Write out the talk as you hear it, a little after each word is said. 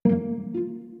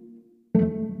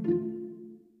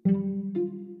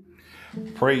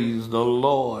Praise the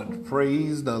Lord,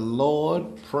 praise the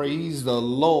Lord, praise the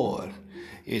Lord.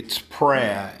 It's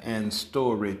prayer and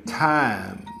story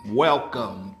time.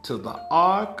 Welcome to the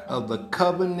Ark of the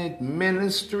Covenant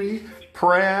Ministry,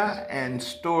 prayer and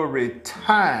story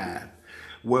time,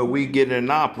 where we get an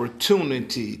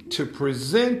opportunity to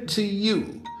present to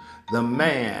you the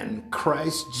man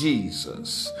Christ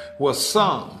Jesus, where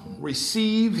some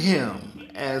receive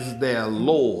him as their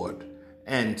Lord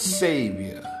and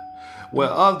Savior, where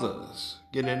others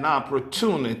get an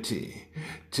opportunity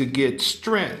to get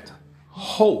strength,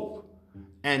 hope,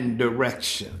 and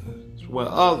direction, where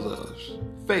others'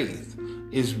 faith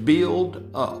is built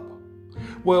up,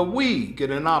 where we get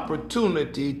an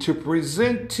opportunity to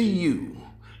present to you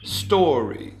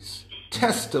stories,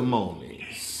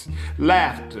 testimonies,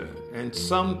 laughter, and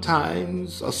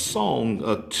sometimes a song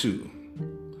or two.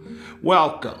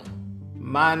 Welcome.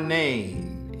 My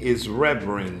name is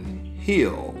Reverend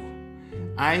Hill.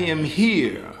 I am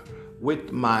here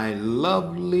with my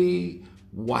lovely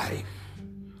wife,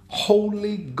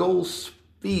 Holy Ghost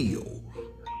filled,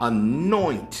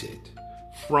 anointed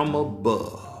from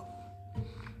above.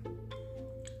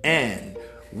 And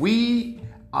we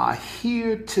are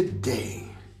here today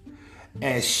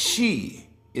as she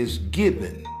is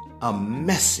given a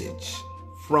message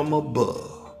from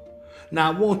above.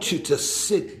 Now I want you to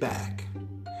sit back,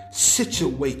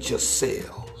 situate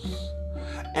yourselves,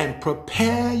 and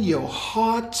prepare your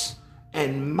hearts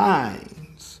and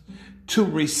minds to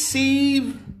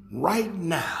receive right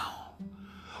now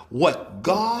what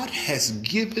God has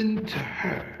given to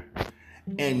her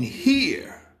and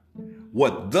hear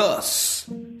what thus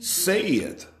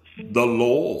saith the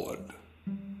Lord.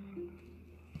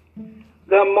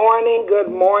 Good morning, good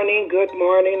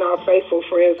morning, our faithful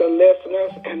friends and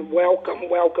listeners, and welcome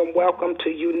to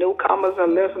you newcomers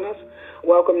and listeners.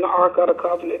 Welcome to Ark of the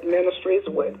Covenant Ministries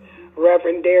with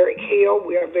Reverend Derek Hill.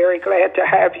 We are very glad to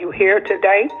have you here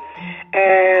today.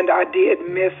 And I did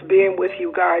miss being with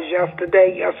you guys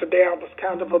yesterday. Yesterday I was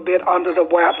kind of a bit under the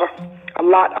weather, a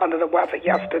lot under the weather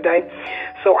yesterday.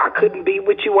 So I couldn't be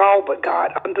with you all, but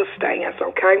God understands,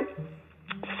 okay?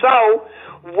 So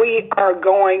we are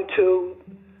going to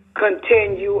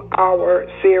continue our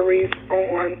series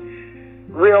on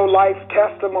real life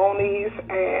testimonies,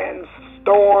 and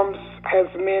storms has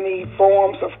many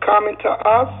forms of coming to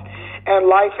us, and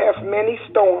life has many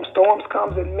storms. Storms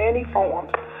comes in many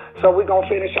forms. So we're going to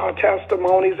finish our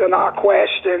testimonies and our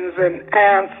questions and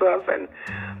answers and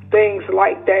things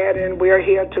like that, and we're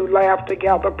here to laugh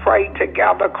together, pray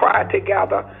together, cry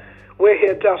together. We're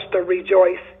here just to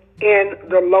rejoice in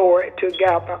the Lord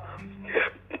together.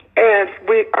 And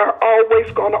we are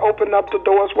always going to open up the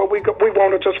doors where we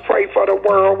want to just pray for the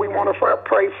world. We want to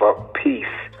pray for peace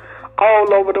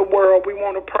all over the world. We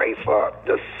want to pray for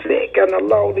the sick and the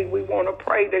lowly. We want to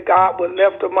pray that God will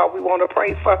lift them up. We want to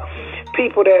pray for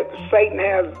people that Satan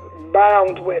has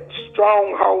bound with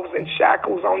strongholds and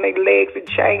shackles on their legs and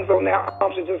chains on their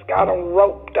arms and just got them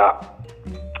roped up.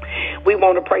 We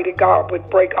want to pray that God would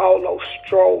break all those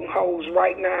strongholds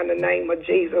right now in the name of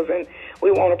Jesus. And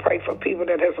we want to pray for people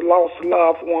that has lost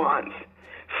loved ones,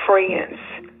 friends,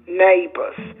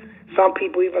 neighbors. Some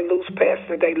people even lose pets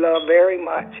that they love very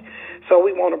much. So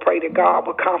we want to pray that God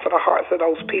will comfort the hearts of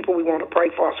those people. We want to pray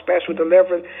for a special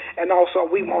deliverance. And also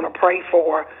we want to pray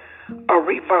for a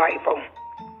revival.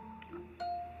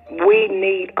 We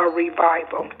need a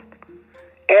revival.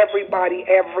 Everybody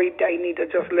every day need to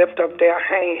just lift up their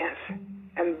hands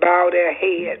and bow their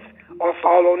heads or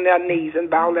fall on their knees and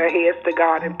bow their heads to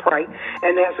God and pray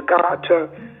and ask God to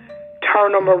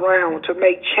turn them around, to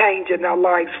make change in their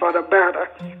lives for the better.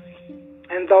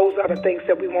 And those are the things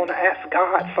that we want to ask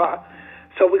God for.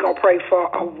 So we're going to pray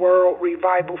for a world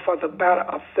revival for the better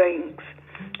of things.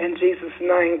 In Jesus'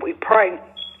 name we pray.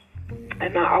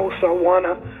 And I also want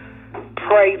to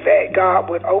pray that God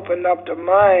would open up the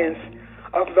minds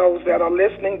of those that are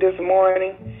listening this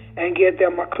morning and give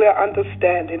them a clear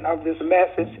understanding of this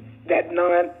message, that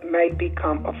none may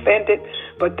become offended,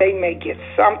 but they may get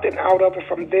something out of it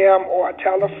from them, or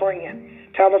tell a friend.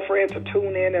 Tell a friend to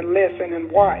tune in and listen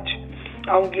and watch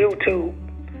on YouTube.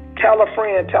 Tell a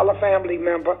friend, tell a family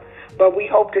member. But we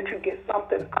hope that you get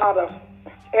something out of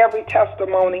every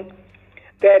testimony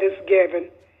that is given,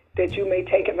 that you may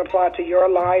take and apply to your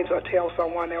lives or tell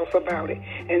someone else about it.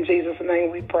 In Jesus' name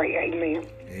we pray, amen.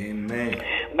 Amen.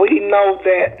 We know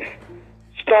that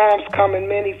storms come in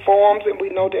many forms, and we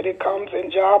know that it comes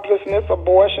in joblessness,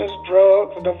 abortions,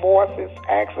 drugs, divorces,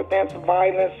 accidents,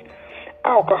 violence,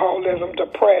 alcoholism,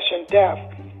 depression, death,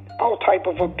 all type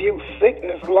of abuse,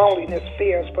 sickness, loneliness,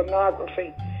 fears,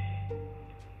 pornography.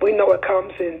 We know it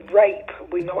comes in rape.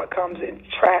 We know it comes in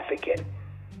trafficking.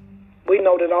 We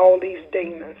know that all these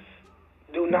demons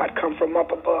do not come from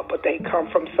up above, but they come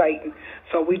from Satan.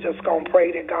 So we just going to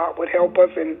pray that God would help us.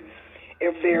 And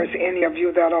if there's any of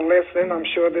you that are listening, I'm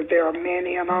sure that there are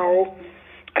many and all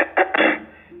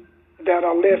that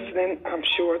are listening. I'm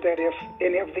sure that if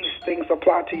any of these things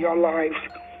apply to your life,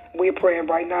 we're praying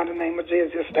right now in the name of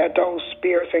Jesus that those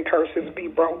spirits and curses be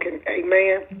broken.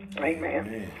 Amen.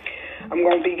 Amen. I'm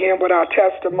going to begin with our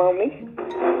testimony.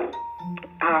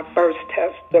 Our first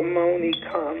testimony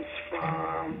comes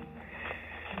from,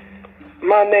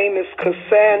 my name is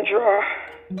Cassandra.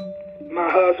 My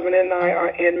husband and I are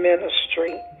in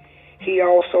ministry. He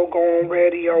also go on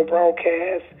radio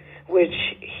broadcast, which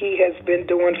he has been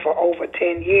doing for over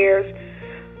 10 years.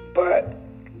 But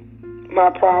my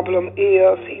problem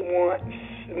is he wants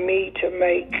to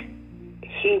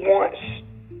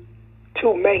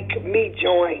make me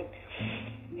join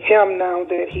him now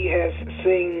that he has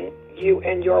seen you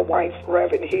and your wife,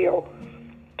 Reverend Hill,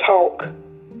 talk,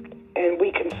 and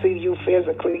we can see you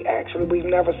physically. Actually, we've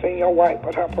never seen your wife,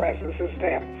 but her presence is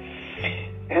there.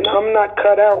 And I'm not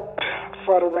cut out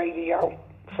for the radio,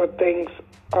 for things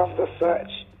of the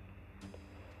such.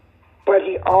 But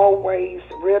he always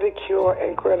ridicules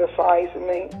and criticizes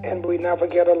me, and we never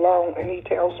get along. And he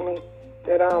tells me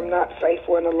that I'm not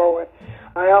faithful in the Lord.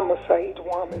 I am a saved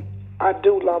woman. I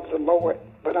do love the Lord,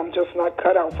 but I'm just not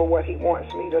cut out for what he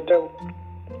wants me to do.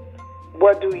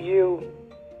 What do you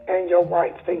and your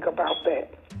wife think about that?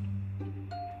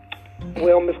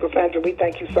 Well, Ms. Cassandra, we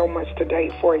thank you so much today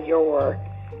for your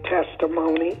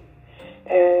testimony.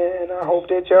 And I hope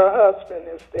that your husband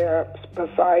is there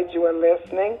beside you and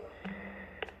listening.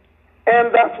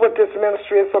 And that's what this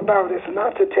ministry is about. It's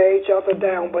not to tear each other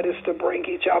down, but it's to bring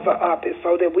each other up. It's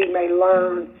so that we may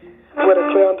learn with a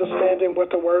clear understanding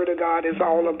what the Word of God is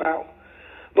all about.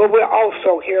 But we're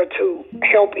also here to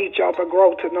help each other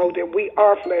grow, to know that we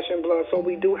are flesh and blood, so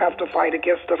we do have to fight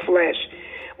against the flesh.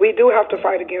 We do have to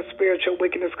fight against spiritual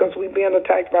wickedness because we're being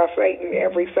attacked by Satan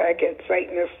every second.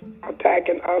 Satan is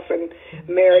attacking us and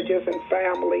marriages and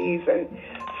families. And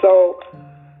so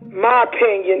my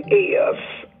opinion is,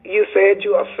 you said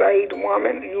you're a saved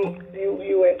woman.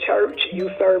 You in church. You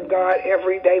serve God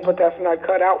every day, but that's not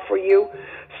cut out for you.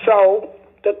 So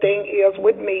the thing is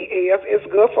with me is it's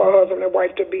good for a husband and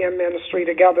wife to be in ministry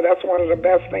together. That's one of the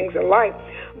best things in life.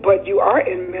 But you are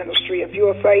in ministry. If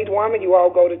you're a saved woman, you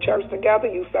all go to church together.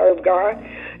 You serve God.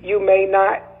 You may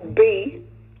not be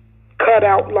cut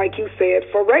out, like you said,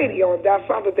 for radio. If that's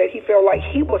something that he felt like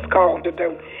he was called to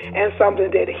do and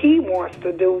something that he wants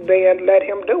to do, then let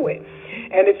him do it.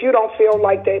 And if you don't feel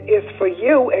like that is for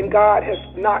you and God has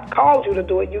not called you to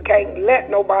do it, you can't let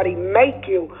nobody make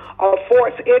you or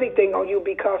force anything on you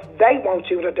because they want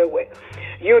you to do it.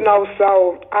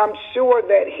 So I'm sure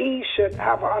that he should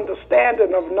have an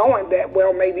understanding of knowing that,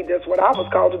 well, maybe that's what I was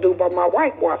called to do, but my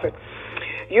wife wasn't.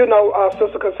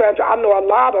 Sister Cassandra, I know a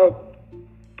lot of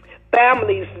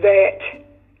families that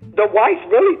the wife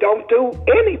really don't do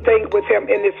anything with him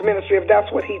in this ministry if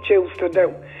that's what he chooses to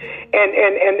do.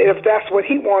 And if that's what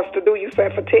he wants to do, you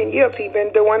said for 10 years he's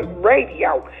been doing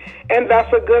radio. And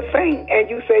that's a good thing. And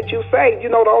you said you saved.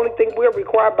 The only thing we're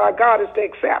required by God is to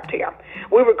accept him.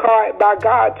 We're required by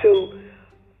God to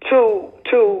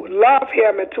love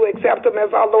him and to accept him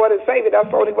as our Lord and Savior. That's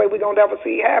the only way we're going to ever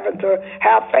see heaven, to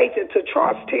have faith and to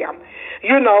trust him.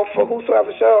 For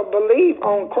whosoever shall believe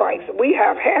on Christ, we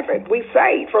have heaven. We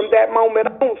saved from that moment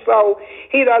on. So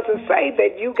he doesn't say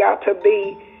that you got to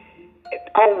be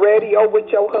on radio with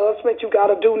your husband. You got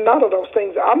to do none of those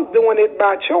things. I'm doing it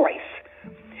by choice.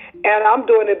 And I'm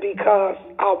doing it because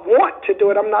I want to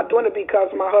do it. I'm not doing it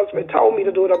because my husband told me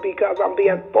to do it or because I'm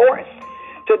being forced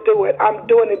to do it. I'm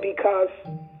doing it because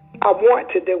I want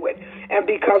to do it. And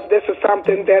because this is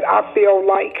something that I feel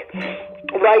like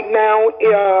right now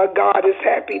God is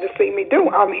happy to see me do.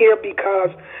 I'm here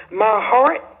because my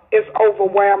heart is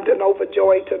overwhelmed and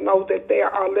overjoyed to know that there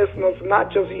are listeners,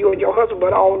 not just you and your husband,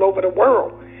 but all over the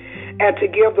world. And to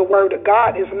give the word of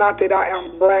God is not that I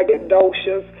am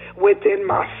braggadocious within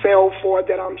myself or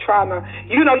that I'm trying to,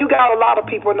 you got a lot of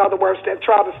people, in other words, that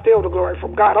try to steal the glory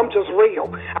from God. I'm just real.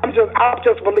 I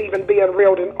just believe in being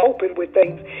real and open with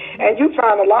things. And you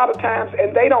find a lot of times,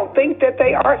 and they don't think that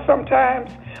they are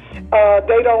sometimes,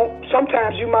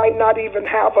 Sometimes you might not even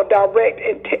have a direct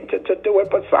intention to do it,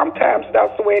 but sometimes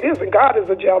that's the way it is, and God is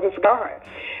a jealous God.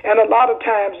 And a lot of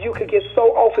times you could get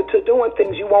so open to doing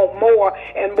things, you want more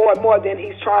and more and more, then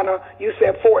he's trying to, you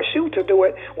said, force you to do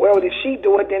it. Well, if she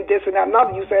do it, then this and that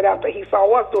another. You said after he saw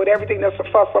us do it, everything that's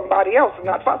for somebody else is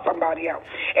not for somebody else.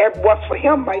 And what's for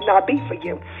him might not be for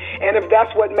you. And if that's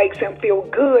what makes him feel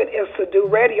good is to do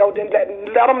radio, then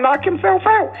let him knock himself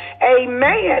out.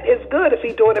 Amen. It's good if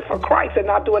he's doing it for Christ and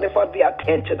not doing it for the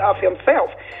attention of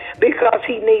himself, because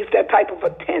he needs that type of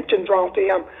attention drawn to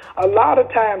him. A lot of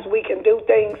times we can do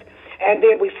things and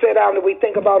then we sit down and we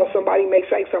think about it. Somebody may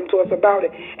say something to us about it,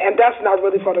 and that's not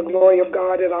really for the glory of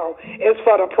God at all. It's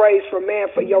for the praise for man,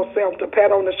 for yourself, to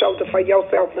pat on the shoulder for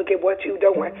yourself. Look at what you're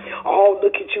doing. Oh,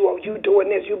 look at you. Oh, you doing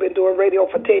this. You've been doing radio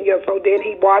for 10 years. So then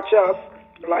he watch us,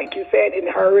 like you said, and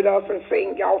heard us and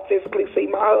seen y'all physically see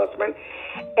my husband.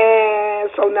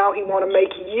 And so now he want to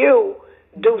make you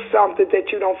do something that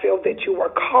you don't feel that you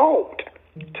were called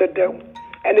to do.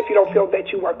 And if you don't feel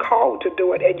that you were called to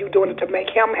do it and you're doing it to make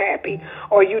him happy,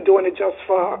 or you doing it just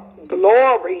for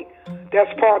glory,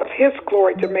 that's part of his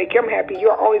glory, to make him happy.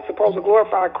 You're only supposed to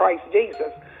glorify Christ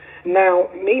Jesus. Now,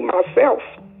 me, myself,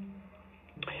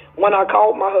 when I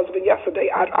called my husband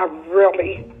yesterday, I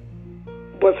really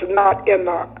was not in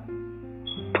a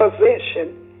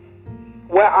position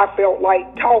where I felt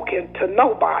like talking to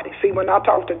nobody. See, when I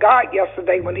talked to God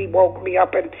yesterday, when he woke me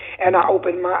up and I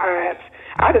opened my eyes,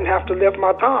 I didn't have to lift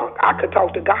my tongue. I could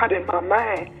talk to God in my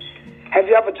mind. Have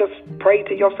you ever just prayed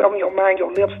to yourself in your mind?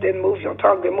 Your lips didn't move, your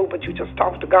tongue didn't move, but you just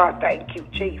talked to God. Thank you,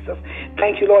 Jesus.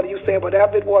 Thank you, Lord. You said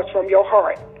whatever it was from your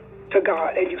heart to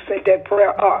God, and you sent that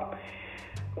prayer up.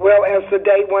 Well, as the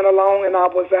day went along and I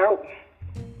was out,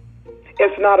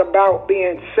 it's not about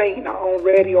being seen on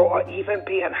radio or even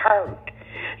being heard.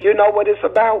 You know what it's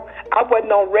about? I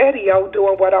wasn't on radio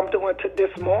doing what I'm doing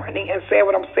this morning and saying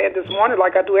what I'm saying this morning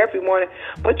like I do every morning.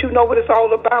 But you know what it's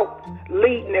all about?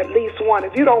 Leading at least one.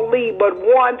 If you don't lead but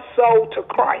one soul to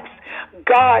Christ,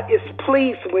 God is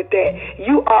pleased with that.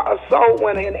 You are a soul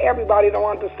winner, and everybody don't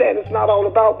understand. It's not all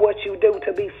about what you do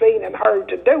to be seen and heard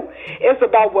to do. It's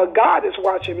about what God is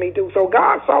watching me do. So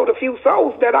God saw the few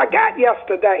souls that I got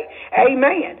yesterday.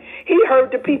 Amen. He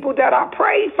heard the people that I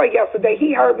prayed for yesterday.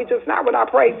 He heard me just now when I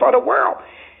prayed for the world.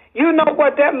 You know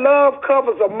what? That love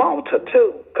covers a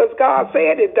multitude, because God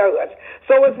said it does.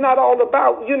 So it's not all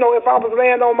about, if I was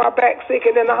laying on my back sick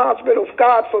and in the hospital,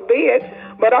 God forbid,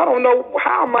 but I don't know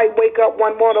how I might wake up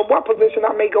one morning, what position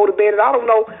I may go to bed, and I don't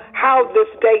know how this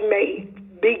day may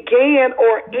begin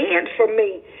or end for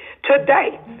me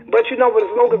today. But as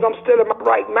long as I'm still in my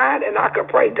right mind and I can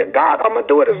pray to God, I'm going to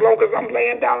do it as long as I'm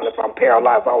laying down. If I'm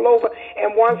paralyzed all over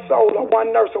and one soul or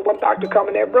one nurse or one doctor come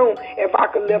in that room, if I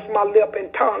could lift my lip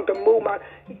and tongue to move I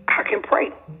can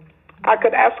pray. I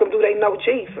could ask them, do they know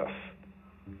Jesus?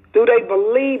 Do they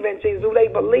believe in Jesus? Do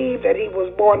they believe that he was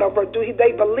born of her? Do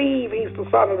they believe he's the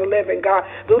Son of the living God?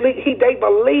 Do they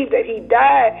believe that he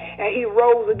died and he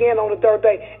rose again on the third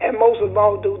day? And most of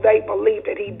all, do they believe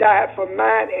that he died for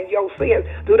mine and your sins?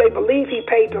 Do they believe he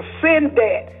paid the sin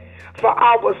debt for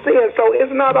our sins? So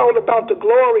it's not all about the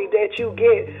glory that you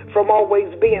get from always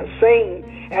being seen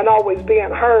and always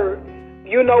being heard.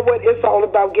 You know what? It's all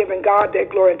about giving God that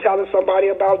glory and telling somebody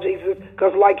about Jesus,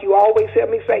 because like you always hear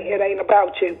me say, it ain't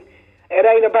about you. It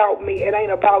ain't about me. It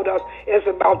ain't about us. It's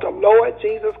about the Lord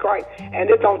Jesus Christ. And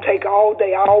it don't take all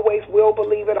day. I always will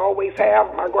believe it, always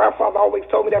have. My grandfather always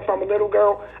told me that from a little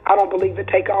girl. I don't believe it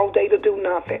take all day to do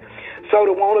nothing. So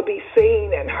to want to be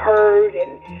seen and heard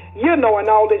and, and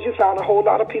all this, you found a whole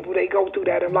lot of people, they go through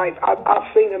that in life. I've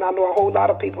seen and I know a whole lot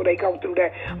of people, they go through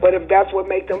that. But if that's what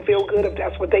makes them feel good, if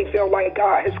that's what they feel like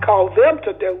God has called them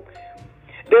to do,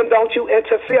 then don't you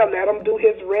interfere. Let him do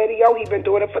his radio. He's been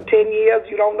doing it for 10 years.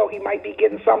 You don't know, he might be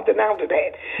getting something out of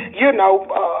that.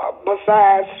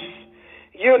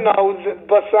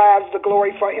 Besides the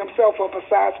glory for himself, or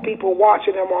besides people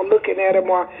watching him or looking at him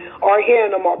or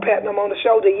hearing him or patting him on the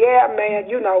shoulder. Yeah,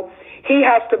 man, he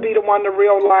has to be the one to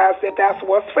realize that that's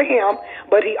what's for him,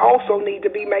 but he also needs to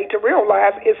be made to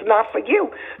realize it's not for you.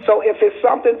 So if it's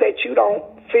something that you don't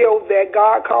feel that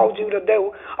God called you to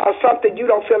do, or something you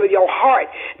don't feel in your heart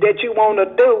that you want to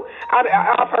do,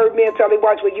 I've heard men tell me,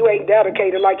 watch, well, you ain't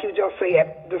dedicated, like you just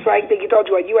said. The same thing he told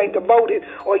you, you ain't devoted,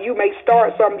 or you may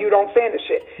start something, you don't finish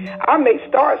it. I may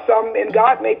start something, and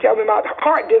God may tell me, my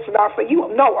heart, this is not for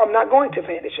you. No, I'm not going to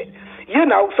finish it.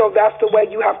 So that's the way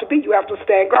you have to be. You have to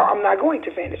stand ground. I'm not going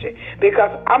to finish it,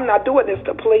 because I'm not doing this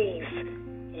to please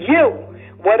you.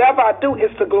 Whatever I do is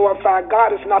to glorify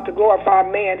God. It's not to glorify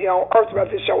man here on earth,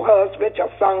 whether it's your husband, your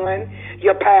son,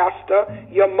 your pastor,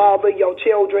 your mother, your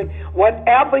children.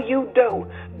 Whatever you do,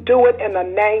 do it in the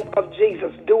name of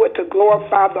Jesus. Do it to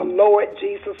glorify the Lord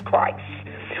Jesus Christ.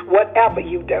 Whatever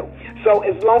you do. So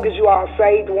as long as you are a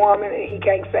saved woman and he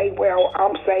can't say, well,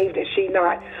 I'm saved and she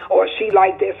not, or she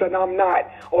like this and I'm not,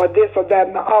 or this or that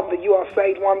and the other, you are a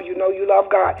saved woman, you know you love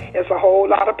God. It's a whole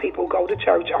lot of people go to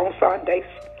church on Sundays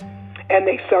and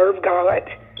they serve God.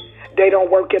 They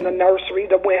don't work in the nursery,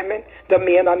 the women. The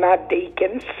men are not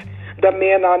deacons. The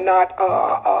men are not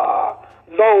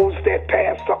those that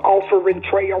pass the offering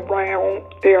tray around.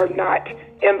 They're not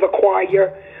in the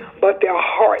choir, but their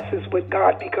hearts is with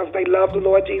God because they love the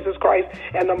Lord Jesus Christ.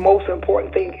 And the most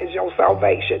important thing is your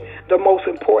salvation. The most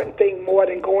important thing, more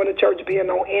than going to church, being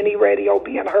on any radio,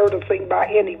 being heard or seen by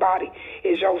anybody,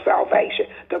 is your salvation.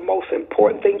 The most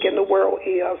important thing in the world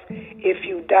is, if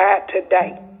you died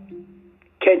today,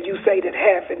 can you say that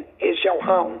heaven is your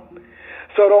home?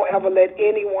 So don't ever let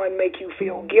anyone make you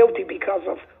feel guilty because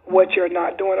of what you're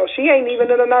not doing. Oh, she ain't even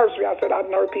in the nursery. I said, I've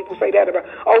heard people say that about,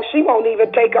 oh, she won't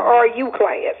even take a RU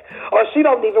class. Or she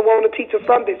don't even want to teach a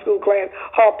Sunday school class.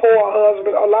 Her poor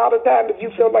husband. A lot of times, if you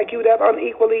feel like you that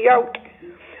unequally yoked,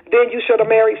 then you should have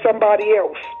married somebody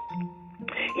else.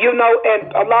 You know,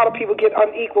 and a lot of people get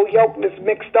unequal yokeness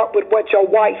mixed up with what your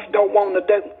wife don't want to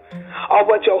do or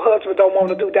what your husband don't want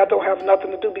to do. That don't have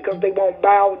nothing to do because they won't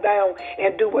bow down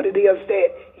and do what it is that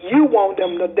you want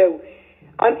them to do.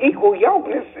 Unequal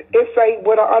yokeness is say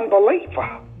with an unbeliever.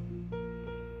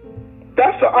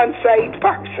 That's an unsaved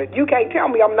person. You can't tell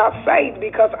me I'm not saved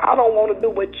because I don't want to do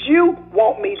what you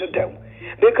want me to do.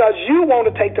 Because you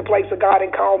want to take the place of God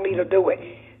and call me to do it.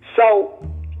 So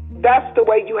that's the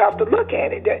way you have to look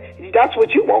at it. That's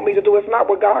what you want me to do. It's not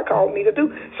what God called me to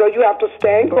do. So you have to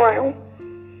stand ground,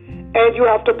 and you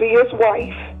have to be his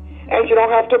wife, and you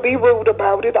don't have to be rude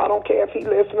about it. I don't care if he's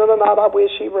listening or not. I wish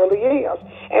he really is.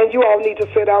 And you all need to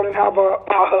sit down and have a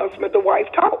husband, the wife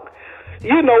talk,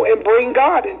 you know, and bring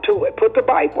God into it. Put the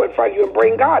Bible in front of you and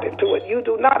bring God into it. You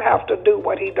do not have to do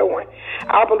what he's doing.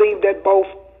 I believe that both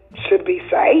should be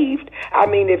saved. I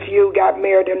mean, if you got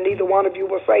married and neither one of you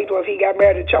was saved, or if he got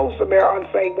married and chose to marry an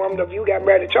unsaved woman, if you got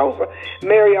married and chose to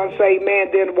marry an unsaved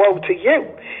man, then woe to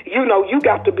you. You know, you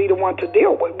got to be the one to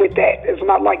deal with that. It's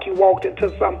not like you walked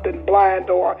into something blind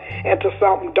or into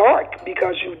something dark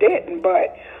because you didn't.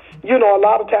 But, you know, a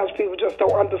lot of times people just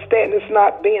don't understand. It's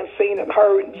not being seen and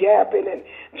heard and yapping and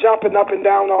jumping up and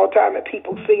down all the time and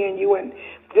people seeing you. And,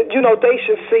 you know, they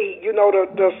should see, you know,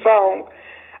 the song,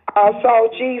 I saw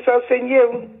Jesus in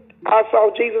you. I saw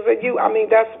Jesus in you. I mean,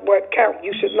 that's what counts.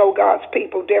 You should know God's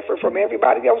people different from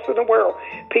everybody else in the world.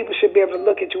 People should be able to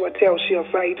look at you and tell she's a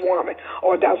saved woman,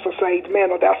 or that's a saved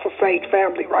man, or that's a saved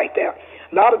family right there.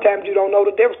 A lot of times you don't know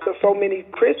the difference because so many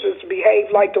Christians behave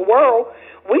like the world.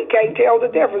 We can't tell the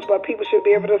difference, but people should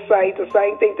be able to say the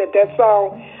same thing that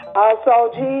song, I saw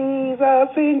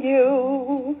Jesus in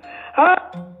you. I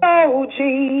saw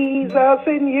Jesus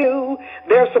in you.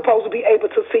 They're supposed to be able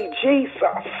to see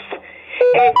Jesus.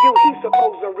 And he's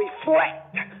supposed to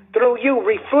reflect through you,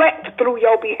 reflect through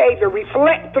your behavior,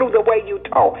 reflect through the way you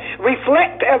talk,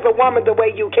 reflect as a woman the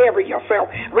way you carry yourself,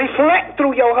 reflect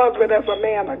through your husband as a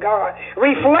man of God,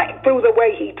 reflect through the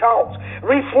way he talks,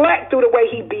 reflect through the way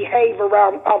he behaves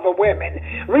around other women,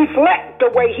 reflect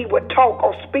the way he would talk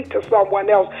or speak to someone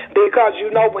else, because you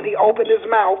know when he opened his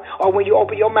mouth or when you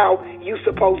open your mouth, you're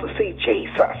supposed to see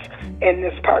Jesus in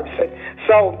this person.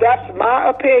 So that's my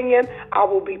opinion. I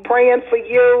will be praying for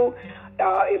you.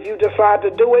 If you decide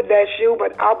to do it, that's you,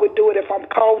 but I would do it if I'm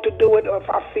called to do it, or if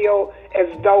I feel as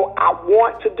though I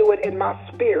want to do it in my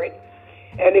spirit.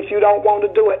 And if you don't want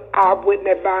to do it, I wouldn't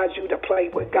advise you to play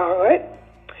with God.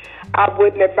 I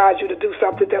wouldn't advise you to do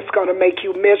something that's going to make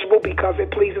you miserable because it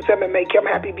pleases him and make him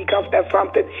happy because that's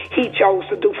something he chose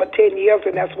to do for 10 years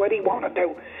and that's what he want to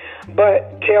do.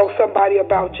 But tell somebody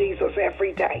about Jesus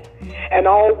every day. And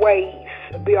always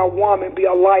be a woman, be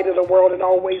a light of the world, and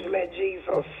always let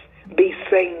Jesus be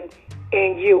seen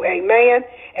in you. Amen.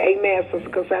 Amen, Sister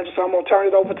Cassandra. So I'm going to turn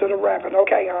it over to the Reverend.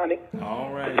 Okay, honey.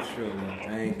 All right, sugar.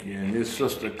 Thank you. And this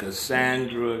Sister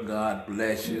Cassandra, God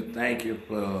bless you. Thank you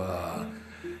for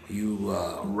you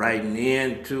writing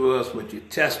in to us with your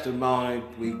testimony.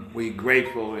 We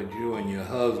grateful that you and your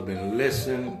husband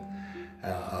listen.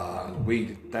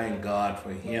 We thank God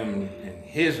for him and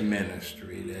his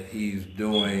ministry that he's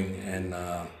doing. And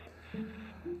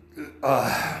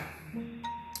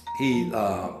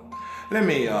let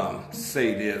me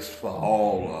say this for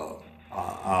all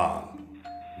our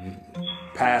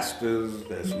pastors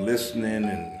that's listening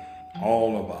and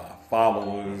all of our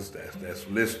followers that's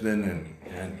listening,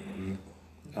 and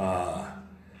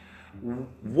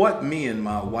what me and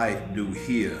my wife do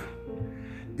here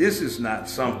this is not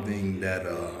something that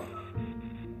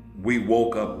we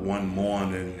woke up one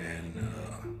morning and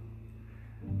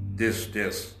this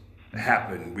just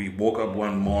happened. We woke up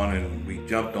one morning, we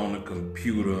jumped on the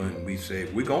computer and we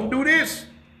said, we're going to do this.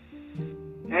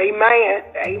 Amen.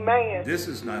 Amen. This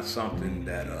is not something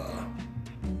that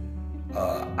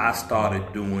I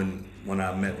started doing when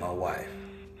I met my wife.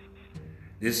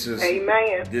 This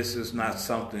is not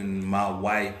something my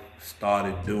wife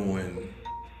started doing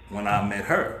when I met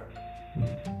her.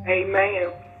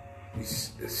 Amen.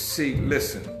 See,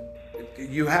 listen,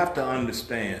 you have to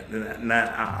understand. Now,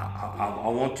 I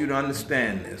want you to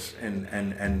understand this,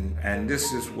 and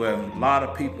this is where a lot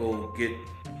of people get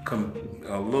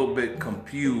a little bit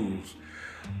confused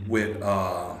with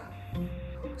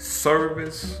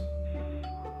service,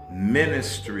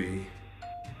 ministry,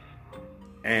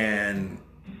 and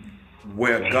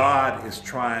where God is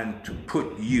trying to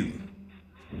put you.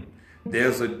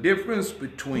 There's a difference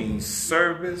between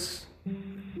service,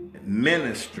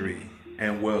 ministry,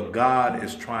 and where God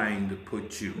is trying to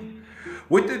put you.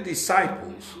 With the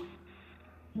disciples,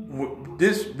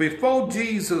 before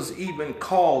Jesus even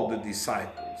called the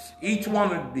disciples, each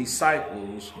one of the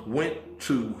disciples went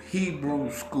to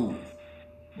Hebrew school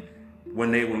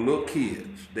when they were little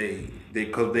kids.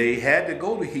 Because they had to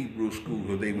go to Hebrew school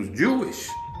because they was Jewish.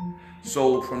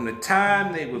 So from the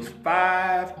time they was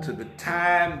 5 to the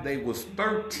time they was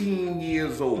 13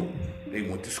 years old, they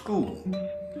went to school.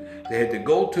 They had to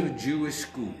go to the Jewish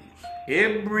schools.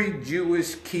 Every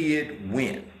Jewish kid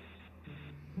went.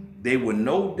 They were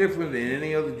no different than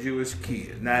any other Jewish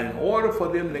kid. Now, in order for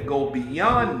them to go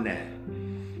beyond that,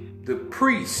 the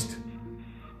priest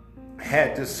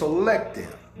had to select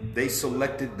them. They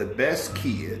selected the best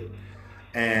kid,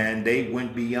 and they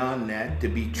went beyond that to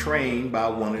be trained by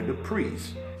one of the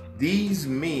priests. These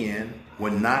men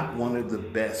were not one of the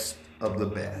best of the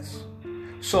best.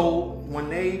 So when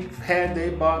they had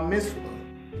their bar mitzvah,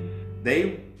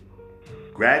 they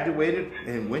graduated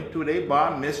and went through their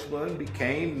bar mitzvah and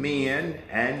became men,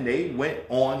 and they went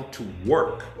on to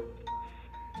work.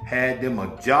 Had them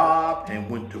a job and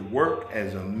went to work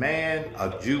as a man,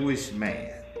 a Jewish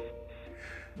man.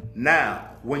 Now,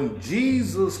 when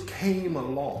Jesus came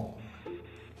along,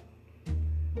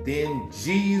 then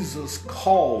Jesus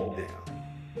called them.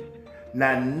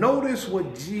 Now, notice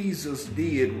what Jesus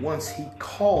did once he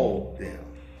called them.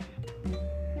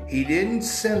 He didn't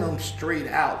send them straight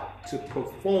out to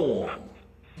perform.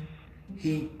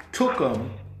 He took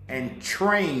them and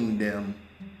trained them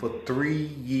for 3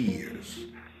 years.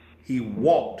 He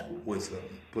walked with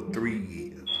them for 3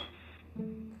 years.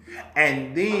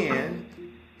 And then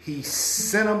he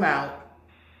sent them out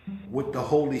with the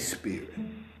Holy Spirit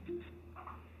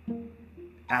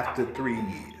after 3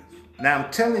 years. Now,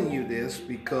 I'm telling you this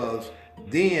because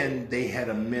then they had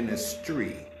a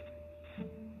ministry.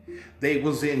 They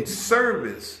was in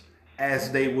service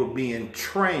as they were being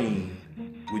trained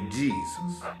with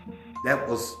Jesus.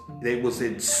 They was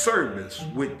in service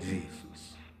with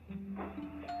Jesus.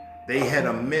 They had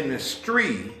a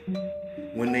ministry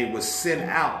when they were sent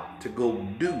out to go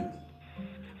do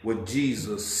what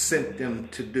Jesus sent them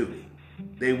to do.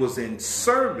 They was in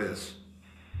service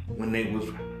when they was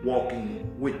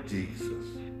walking with Jesus.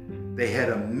 They had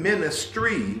a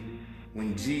ministry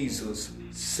when Jesus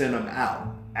sent them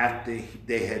out after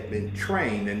they had been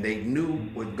trained and they knew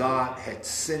what God had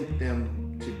sent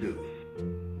them to do.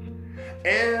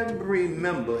 Every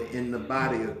member in the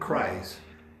body of Christ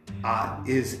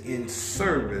is in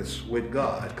service with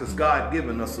God, because God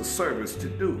given us a service to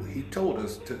do. He told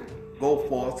us to go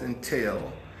forth and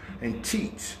tell and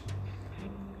teach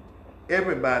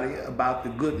everybody about the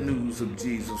good news of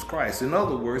Jesus Christ. In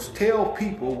other words, tell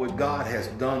people what God has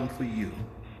done for you.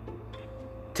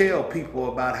 Tell people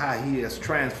about how he has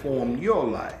transformed your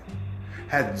life.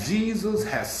 How Jesus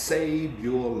has saved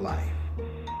your life.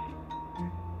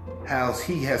 How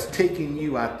he has taken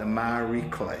you out the miry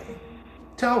clay.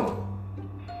 Tell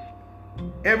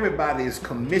them. Everybody is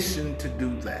commissioned to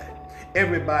do that.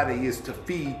 Everybody is to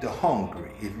feed the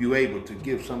hungry. If you're able to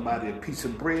give somebody a piece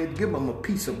of bread, give them a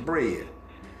piece of bread.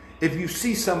 If you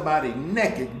see somebody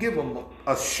naked, give them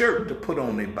a shirt to put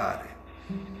on their body.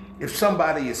 If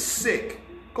somebody is sick,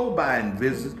 go by and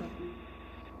visit them.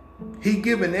 He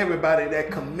given everybody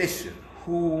that commission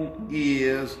who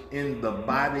is in the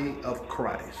body of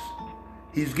Christ.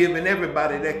 He's given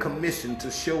everybody that commission to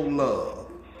show love.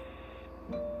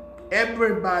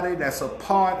 Everybody that's a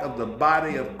part of the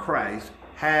body of Christ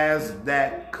has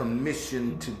that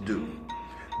commission to do.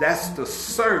 That's the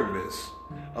service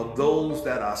of those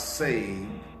that are saved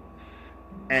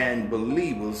and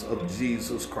believers of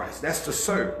Jesus Christ. That's the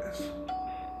service.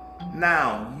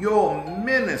 Now, your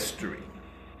ministry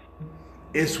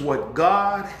is what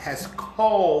God has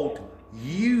called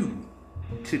you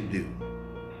to do.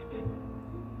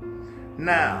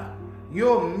 Now,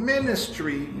 your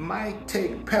ministry might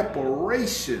take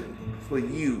preparation for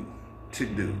you to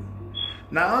do.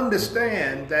 Now,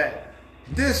 understand that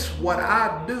this, what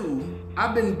I do,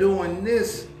 I've been doing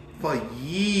this for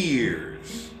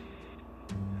years.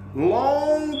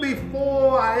 Long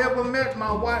before I ever met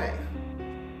my wife.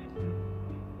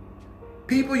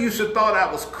 People used to thought I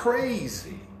was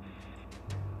crazy.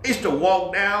 I used to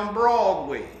walk down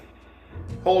Broadway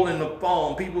holding the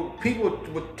phone. People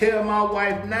would tell my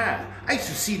wife now. I used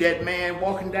to see that man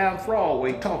walking down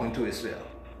Broadway talking to himself.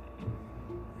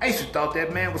 I used to thought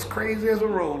that man was crazy as a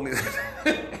roll lizard.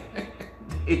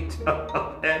 They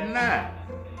talk that now.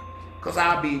 Because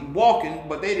I'll be walking,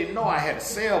 but they didn't know I had a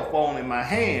cell phone in my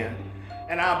hand.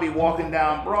 And I'll be walking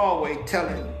down Broadway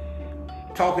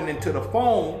talking into the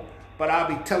phone, but I'll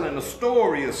be telling a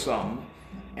story or something.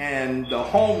 And the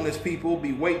homeless people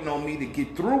be waiting on me to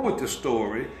get through with the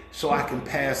story so I can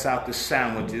pass out the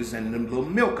sandwiches and the little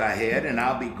milk I had. And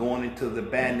I'll be going into the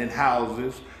abandoned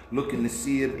houses looking to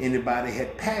see if anybody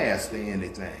had passed or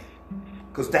anything.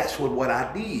 Because that's what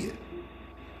I did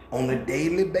on a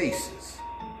daily basis.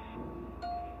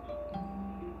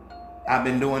 I've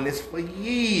been doing this for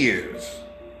years.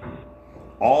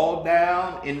 All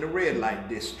down in the red light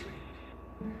district,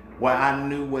 where I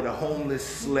knew where the homeless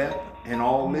slept and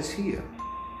all this here.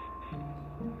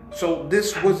 So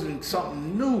this wasn't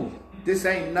something new. This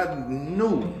ain't nothing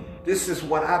new. This is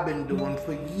what I've been doing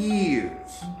for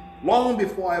years. Long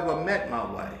before I ever met my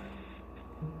wife.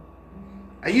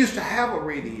 I used to have a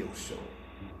radio show.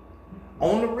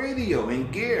 On the radio in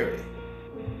Gary.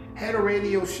 Had a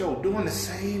radio show doing the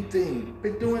same thing.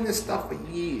 Been doing this stuff for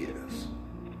years.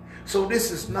 So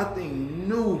this is nothing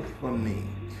new for me.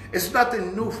 It's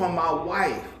nothing new for my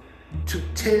wife to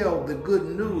tell the good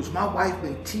news. My wife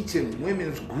been teaching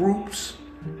women's groups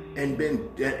and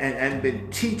been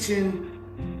teaching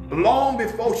long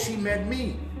before she met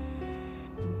me.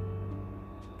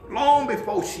 Long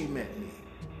before she met me.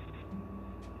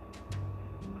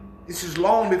 This is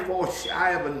long before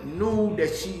I ever knew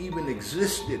that she even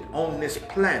existed on this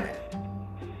planet.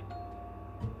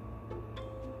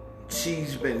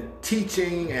 She's been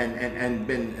teaching and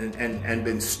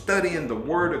been studying the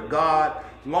Word of God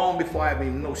long before I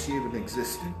even know she even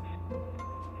existed.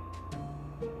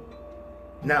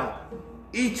 Now,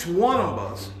 each one of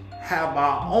us have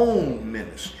our own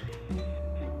ministry.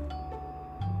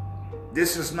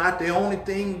 This is not the only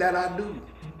thing that I do.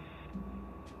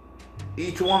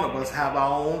 Each one of us have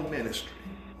our own ministry.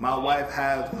 My wife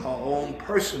has her own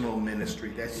personal ministry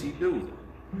that she do.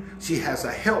 She has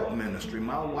a help ministry.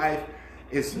 My wife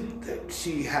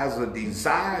she has a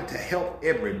desire to help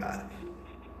everybody.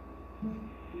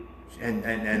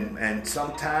 And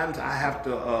sometimes I have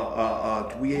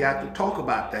to we have to talk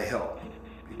about the help,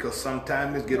 because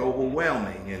sometimes it get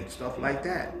overwhelming and stuff like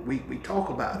that. We talk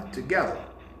about it together.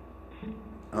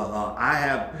 I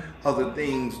have other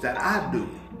things that I do,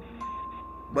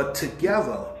 but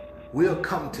together we'll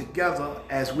come together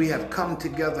as we have come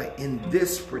together in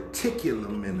this particular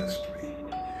ministry.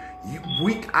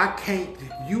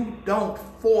 You don't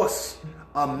force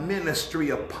a ministry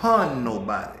upon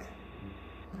nobody.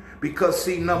 Because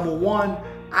see, number one,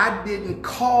 I didn't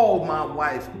call my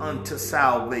wife unto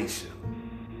salvation.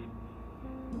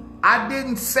 I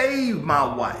didn't save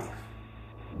my wife.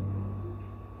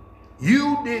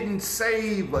 You didn't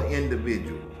save an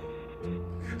individual.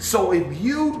 So if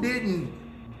you didn't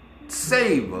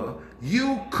save her,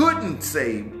 you couldn't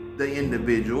save the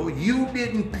individual. You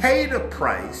didn't pay the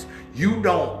price. You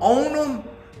don't own them.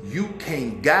 You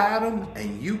can't guide them,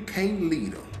 and you can't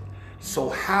lead them. So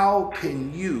how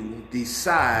can you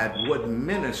decide what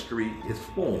ministry is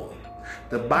formed?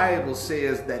 The Bible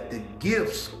says that the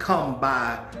gifts come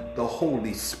by the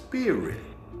Holy Spirit.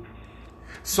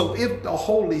 So if the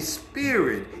Holy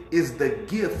Spirit is the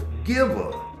gift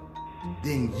giver,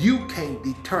 then you can't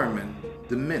determine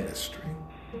the ministry.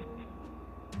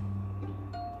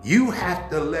 You have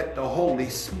to let the Holy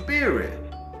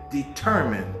Spirit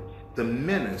determine the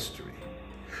ministry,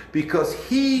 because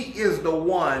He is the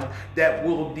one that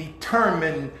will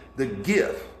determine the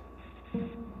gift.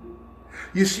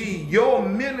 You see, your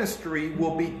ministry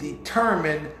will be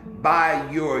determined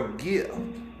by your gift.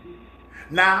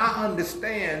 Now, I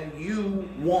understand you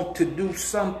want to do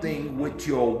something with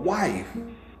your wife,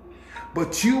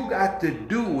 but you got to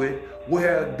do it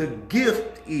where the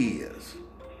gift is.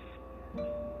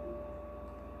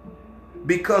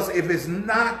 Because if it's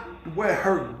not where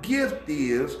her gift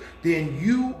is, then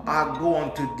you are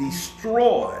going to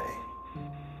destroy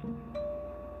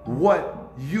what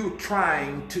you're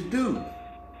trying to do.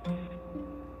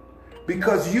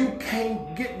 Because you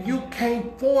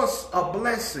can't force a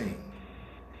blessing,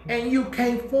 and you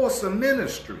can't force a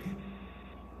ministry.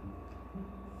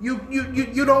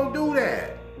 You don't do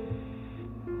that.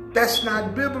 That's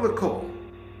not biblical.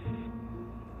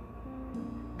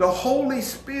 The Holy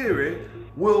Spirit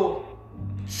will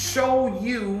show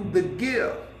you the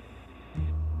gift.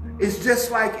 It's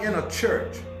just like in a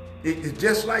church. It's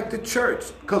just like the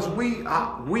church, because we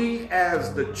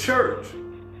as the church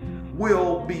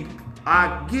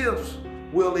our gifts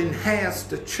will enhance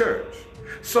the church.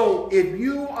 So if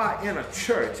you are in a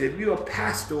church, if you're a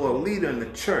pastor or a leader in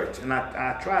the church, and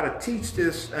I try to teach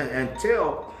this and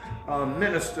tell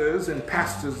ministers and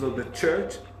pastors of the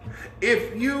church,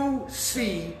 if you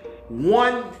see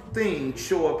one thing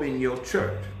show up in your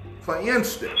church, for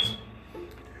instance,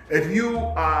 if you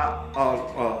are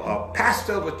a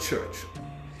pastor of a church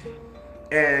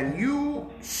and you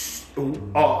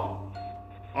are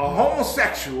a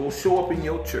homosexual show up in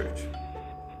your church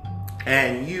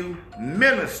and you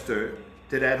minister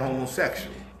to that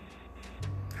homosexual,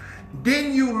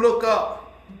 then you look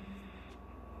up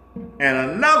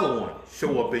and another one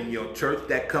show up in your church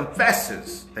that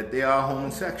confesses that they are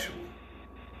homosexual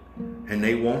and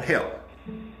they want help.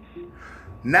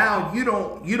 Now you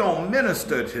don't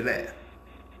minister to that.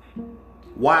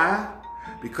 Why?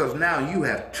 Because now you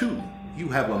have two. You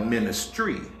have a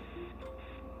ministry.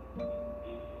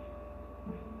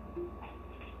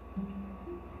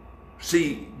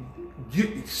 You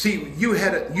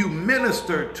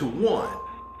ministered to one.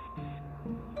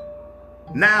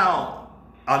 Now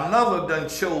another done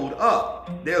showed up.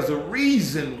 There's a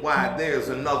reason why there's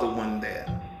another one there.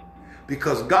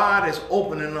 Because God is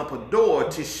opening up a door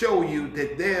to show you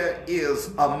that there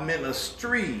is a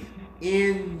ministry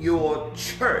in your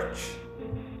church.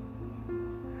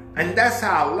 And that's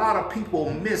how a lot of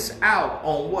people miss out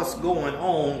on what's going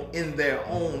on in their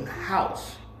own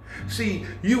house. See,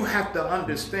 you have to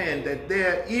understand that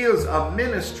there is a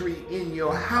ministry in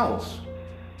your house,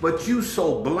 but you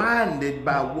so blinded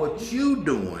by what you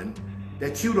doing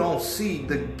that you don't see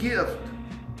the gift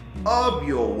of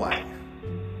your wife.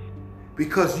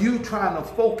 Because you trying to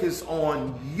focus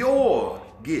on your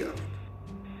gift.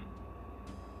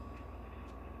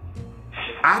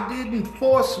 I didn't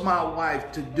force my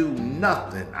wife to do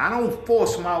nothing. I don't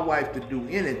force my wife to do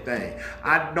anything.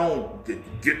 I don't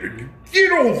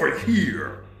get over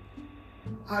here.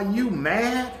 Are you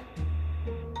mad?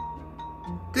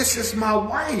 This is my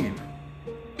wife.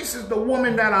 This is the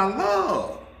woman that I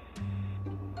love.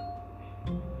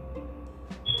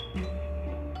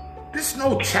 This is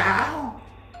no child.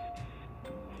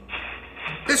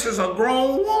 This is a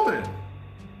grown woman.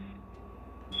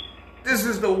 This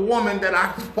is the woman that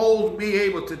I'm supposed to be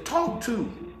able to talk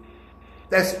to,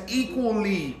 that's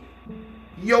equally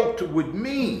yoked with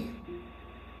me,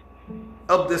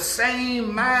 of the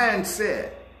same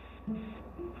mindset.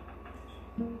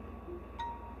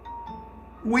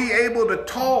 We able to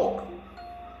talk.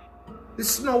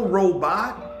 This is no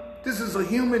robot. This is a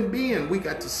human being. We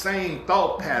got the same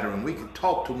thought pattern. We can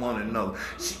talk to one another.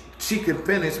 She can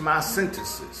finish my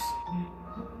sentences.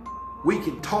 We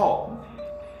can talk.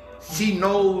 She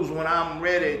knows when I'm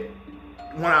ready,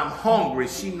 when I'm hungry.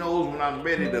 She knows when I'm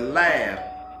ready to laugh.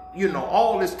 You know,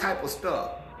 all this type of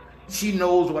stuff. She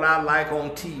knows what I like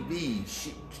on TV.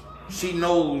 She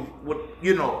knows what,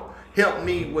 you know, help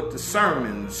me with the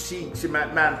sermons. She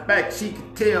matter of fact, she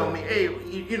can tell me, hey,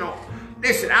 you know,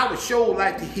 listen, I would sure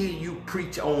like to hear you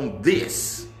preach on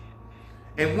this.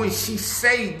 And when she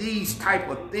say these type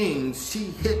of things,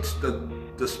 she hits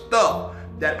the stuff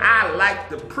that I like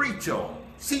to preach on.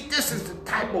 See, this is the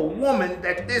type of woman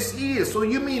that this is. So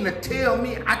you mean to tell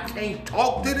me I can't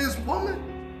talk to this woman?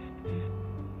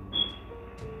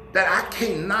 That I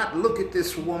cannot look at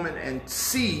this woman and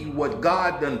see what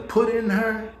God done put in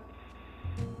her?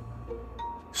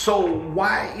 So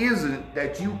why is it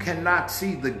that you cannot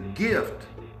see the gift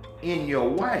in your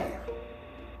wife?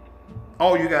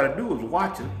 All you got to do is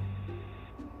watch her.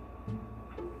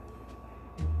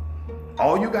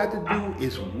 All you got to do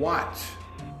is watch.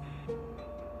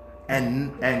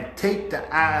 And take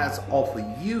the eyes off of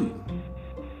you.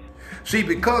 See,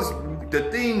 because the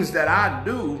things that I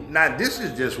do, now this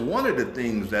is just one of the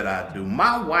things that I do.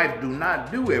 My wife do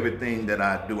not do everything that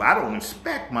I do. I don't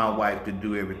expect my wife to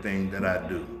do everything that I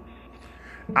do.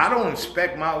 I don't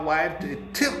expect my wife to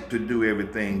attempt to do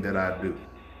everything that I do.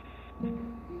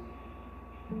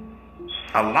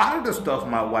 A lot of the stuff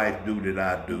my wife do that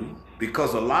I do,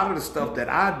 because a lot of the stuff that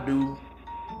I do,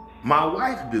 my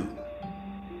wife do.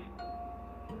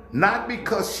 Not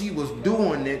because she was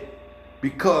doing it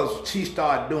because she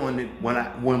started doing it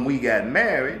when we got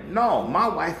married. No, my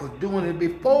wife was doing it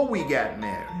before we got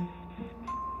married.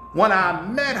 When I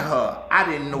met her, I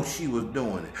didn't know she was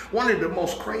doing it. One of the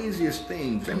most craziest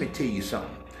things, let me tell you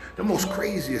something. The most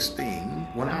craziest thing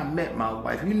when I met my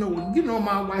wife, you know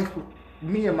my wife,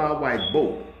 me and my wife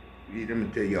both. Let me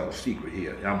tell y'all a secret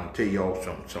here. I'm gonna tell y'all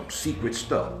some secret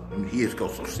stuff. Here's go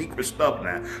some secret stuff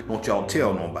now. Don't y'all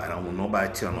tell nobody. I don't want nobody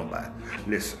to tell nobody.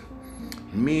 Listen,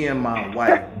 me and my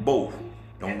wife both.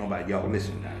 Don't nobody, y'all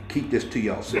listen now. Keep this to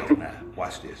yourself now.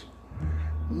 Watch this.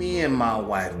 Me and my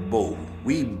wife both.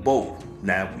 We both.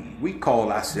 Now we call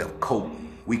ourselves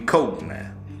coating. We coating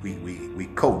now. We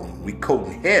coating. We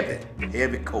coating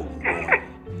heavy coating.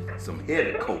 Some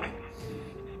heavy coating.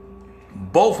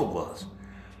 Both of us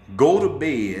go to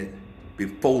bed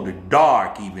before the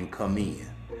dark even come in.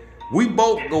 We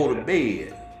both go to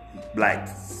bed like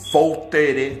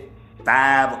 4:30,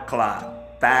 5 o'clock,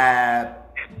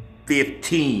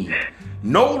 5:15.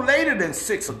 No later than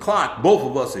 6 o'clock, both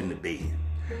of us in the bed.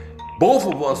 Both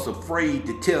of us afraid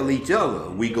to tell each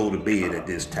other we go to bed at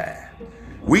this time.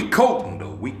 We coating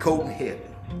though. We coating heavy.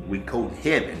 We coating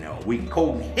heavy now. We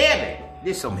coating heavy.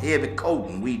 This some heavy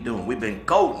coating we doing. We've been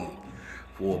coating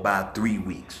for about 3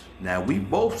 weeks. Now we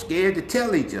both scared to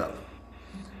tell each other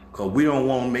because we don't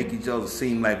want to make each other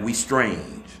seem like we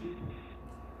strange.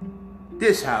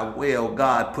 This how well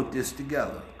God put this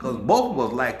together, because both of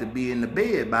us like to be in the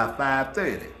bed by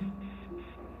 5:30.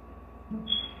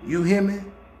 You hear me?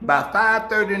 By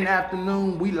 5:30 in the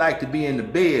afternoon, we like to be in the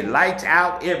bed, lights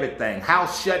out, everything,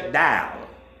 house shut down.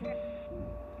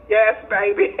 Yes,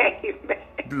 baby. Amen.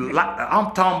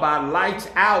 I'm talking about lights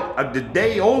out, the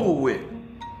day over with.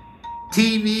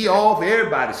 TV off,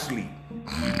 everybody sleep.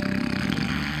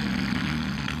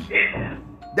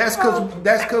 That's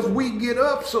cause we get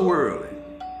up so early.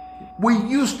 We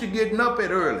used to getting up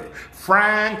at early.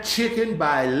 Frying chicken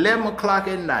by 11 o'clock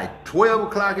at night, 12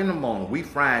 o'clock in the morning. We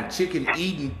frying chicken,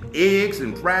 eating eggs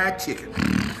and fried chicken.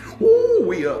 Ooh,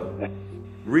 we up.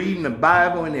 Reading the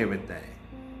Bible and everything.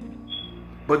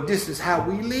 But this is how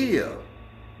we live.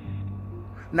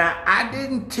 Now, I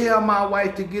didn't tell my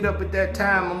wife to get up at that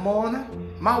time of morning.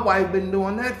 My wife been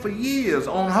doing that for years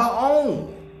on her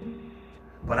own.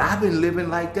 But I've been living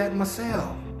like that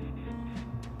myself.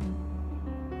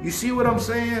 You see what I'm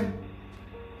saying?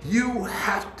 You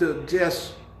have to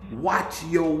just watch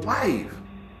your wife.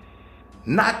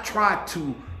 Not try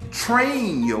to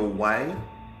train your wife.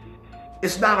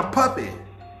 It's not a puppy.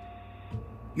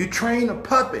 You train a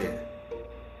puppy.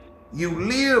 You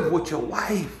live with your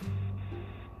wife.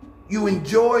 You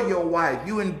enjoy your wife.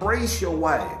 You embrace your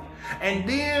wife. And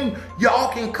then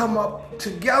y'all can come up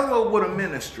together with a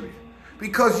ministry.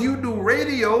 Because you do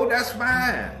radio, that's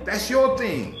fine. That's your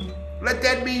thing. Let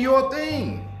that be your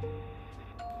thing.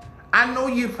 I know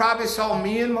you probably saw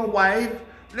me and my wife.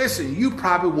 Listen, you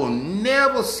probably will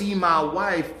never see my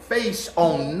wife's face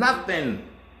on nothing.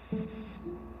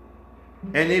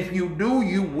 And if you do,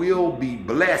 you will be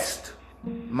blessed.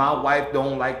 My wife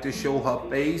don't like to show her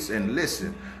face. And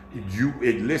listen,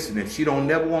 if she don't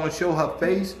never want to show her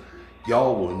face,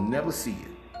 y'all will never see it.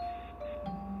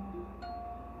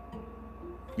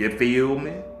 You feel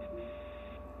me?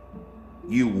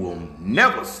 You will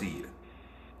never see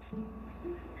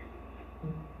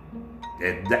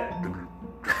it.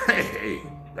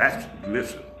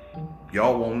 Listen,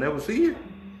 y'all won't never see it.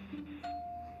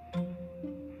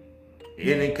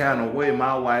 Any kind of way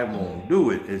my wife won't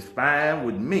do it is fine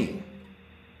with me.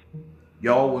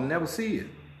 Y'all will never see it.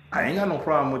 I ain't got no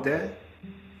problem with that.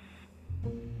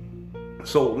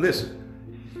 So listen,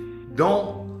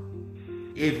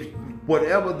 if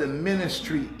whatever the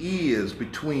ministry is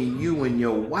between you and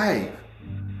your wife,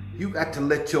 you got to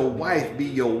let your wife be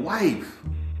your wife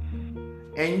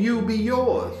and you be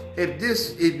yours. If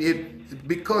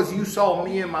because you saw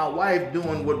me and my wife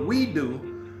doing what we do,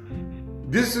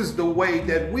 this is the way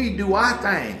that we do our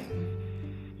thing.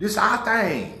 This is our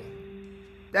thing.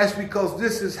 That's because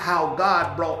this is how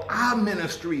God brought our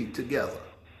ministry together.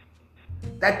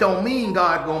 That don't mean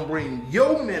God gonna bring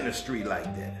your ministry like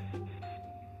that.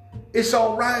 It's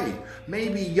all right.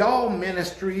 Maybe y'all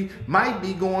ministry might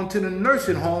be going to the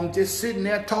nursing home, just sitting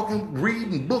there talking,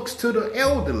 reading books to the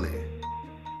elderly.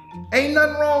 Ain't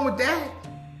nothing wrong with that.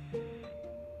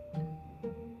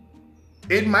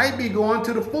 It might be going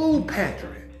to the food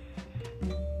pantry.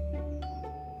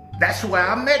 That's where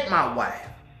I met my wife.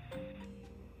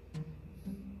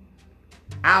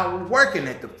 I was working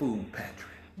at the food pantry.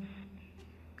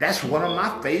 That's one of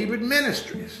my favorite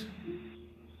ministries.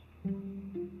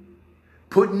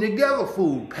 Putting together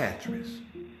food pantries.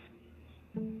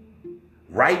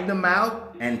 Writing them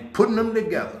out and putting them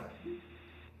together.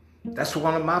 That's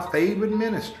one of my favorite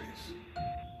ministries.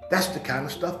 That's the kind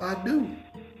of stuff I do.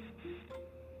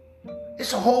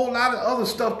 It's a whole lot of other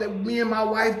stuff that me and my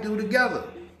wife do together.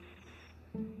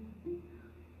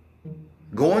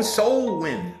 Going soul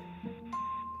winning.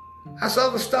 That's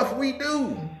other stuff we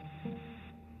do.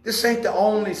 This ain't the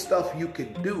only stuff you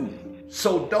can do.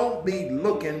 So don't be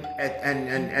looking at,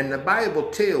 and the Bible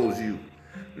tells you,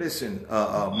 listen,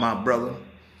 my brother,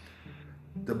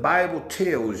 the Bible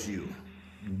tells you,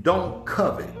 don't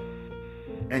covet.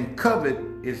 And covet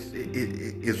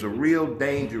is a real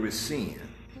dangerous sin.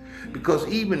 Because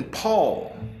even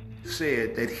Paul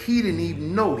said that he didn't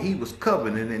even know he was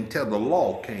coveting until the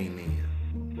law came in.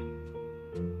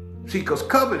 See, because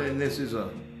covetousness is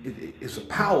a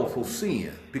powerful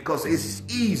sin, because it's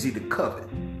easy to covet.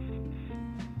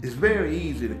 It's very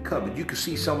easy to covet. You can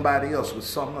see somebody else with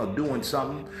something or doing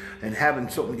something and having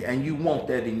something, and you want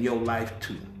that in your life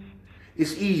too.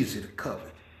 It's easy to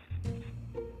covet.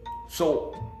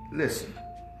 So listen,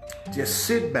 just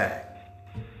sit back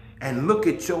and look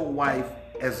at your wife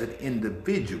as an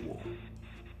individual,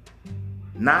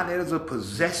 not as a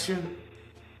possession,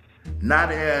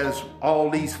 not as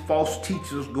all these false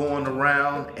teachers going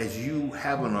around as you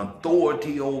have an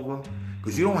authority over,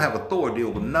 because you don't have authority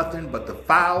over nothing but the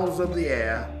fowls of the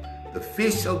air, the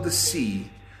fish of the sea,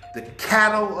 the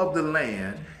cattle of the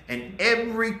land, and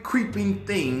every creeping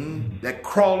thing that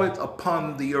crawleth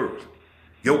upon the earth.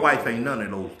 Your wife ain't none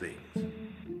of those things.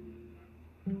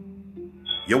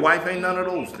 Your wife ain't none of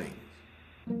those things.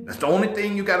 That's the only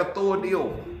thing you got authority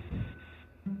over.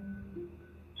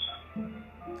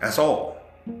 That's all.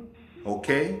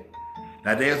 Okay?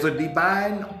 Now there's a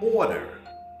divine order,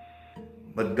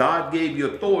 but God gave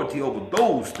you authority over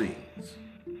those things.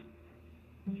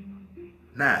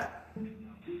 Now,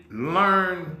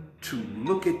 learn to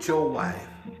look at your wife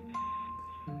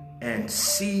and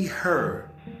see her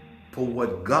for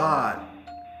what God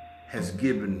has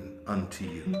given unto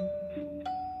you.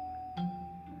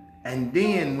 And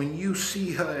then when you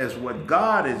see her as what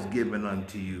God has given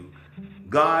unto you,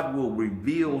 God will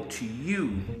reveal to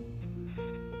you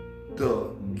the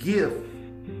gift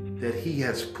that he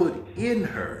has put in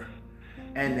her.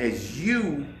 And as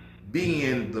you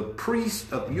being the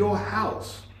priest of your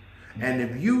house, and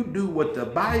if you do what the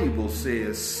Bible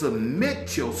says,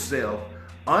 submit yourself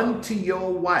unto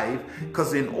your wife,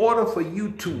 because in order for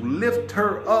you to lift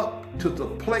her up to the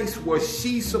place where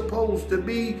she's supposed to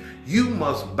be, you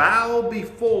must bow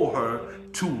before her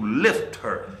to lift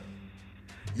her.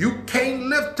 You can't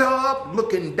lift her up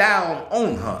looking down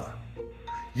on her.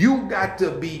 You got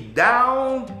to be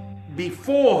down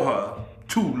before her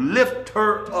to lift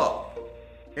her up.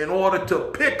 In order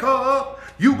to pick her up,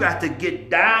 you got to get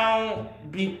down,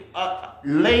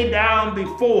 lay down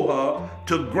before her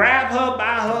to grab her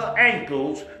by her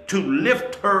ankles to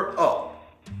lift her up.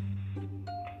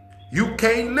 You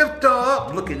can't lift her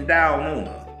up looking down on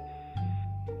her.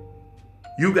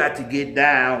 You got to get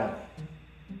down.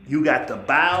 You got to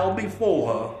bow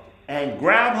before her and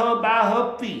grab her by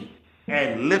her feet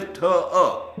and lift her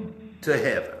up to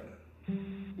heaven.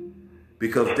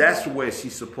 Because that's where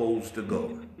she's supposed to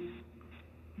go.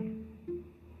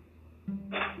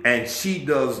 And she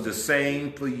does the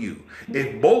same for you.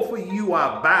 If both of you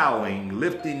are bowing,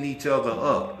 lifting each other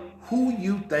up, who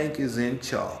you think is in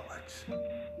charge?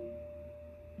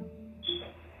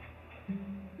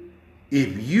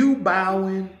 If you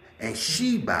bowing and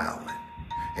she bowing,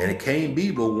 and it can't be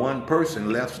but one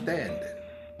person left standing,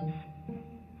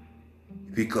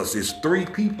 because it's three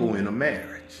people in a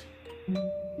marriage.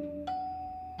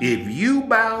 If you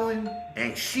bowing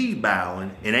and she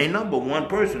bowing, it ain't number one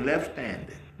person left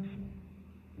standing.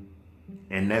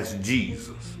 And that's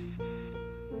Jesus.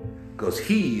 Because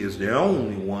he is the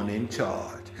only one in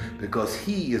charge. Because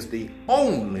he is the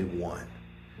only one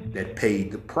that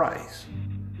paid the price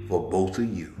for both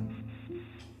of you.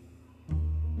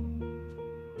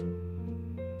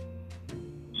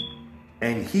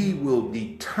 And he will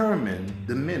determine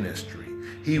the ministry.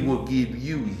 He will give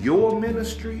you your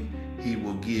ministry. He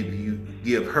will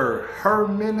give her her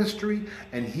ministry,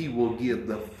 and he will give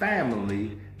the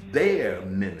family their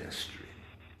ministry.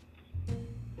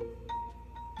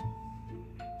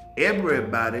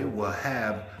 Everybody will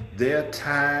have their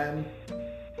time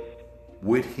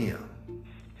with him.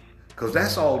 Because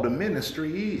that's all the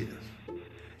ministry is.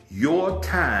 Your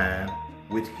time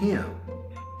with him.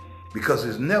 Because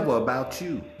it's never about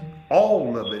you.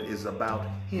 All of it is about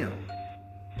him.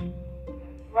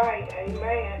 Right,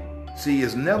 amen. See,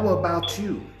 it's never about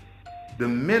you. The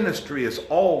ministry is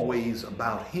always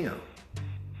about him.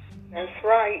 That's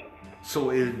right.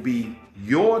 So it'd be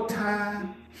your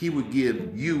time. He would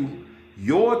give you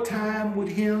your time with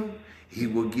him. He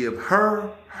will give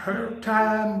her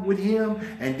time with him.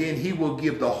 And then he will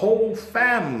give the whole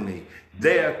family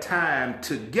their time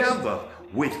together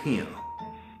with him.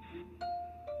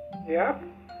 Yeah.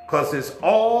 Because it's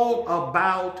all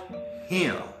about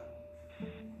him.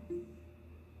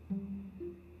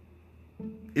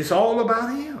 It's all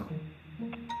about him.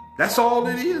 That's all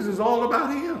it is. It's all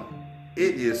about him.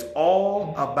 It is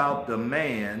all about the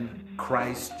man,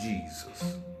 Christ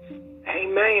Jesus.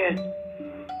 Amen.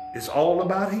 It's all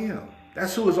about him.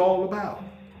 That's who it's all about.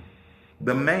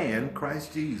 The man,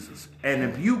 Christ Jesus. And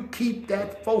if you keep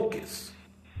that focus,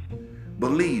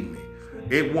 believe me,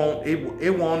 it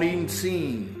won't even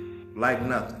seem like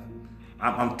nothing.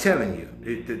 I'm telling you,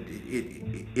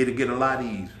 it'll get a lot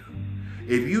easier.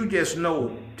 If you just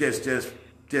know just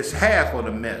half of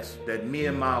the mess that me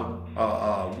and my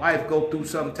wife go through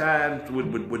sometimes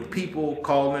with people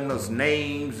calling us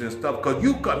names and stuff, because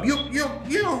you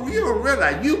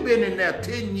realize you've been in there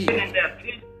 10 years.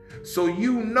 So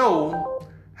you know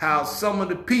how some of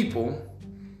the people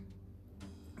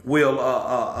will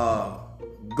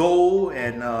go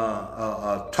and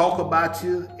talk about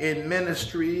you in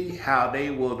ministry, how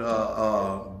they would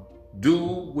do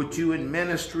with you in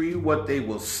ministry, what they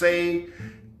will say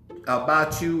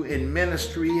about you in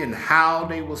ministry, and how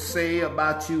they will say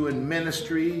about you in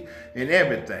ministry and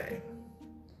everything.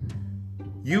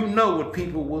 You know what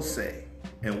people will say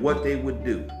and what they would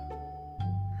do.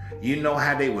 You know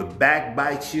how they would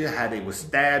backbite you, how they would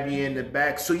stab you in the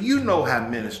back. So you know how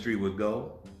ministry would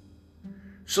go.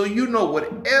 So you know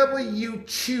whatever you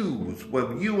choose,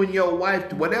 with you and your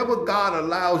wife, whatever God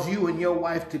allows you and your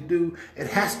wife to do, it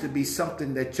has to be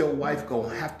something that your wife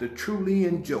gonna have to truly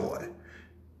enjoy.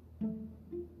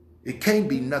 It can't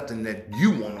be nothing that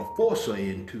you want to force her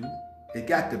into. It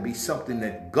got to be something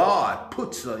that God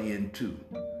puts her into.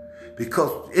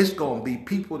 Because it's going to be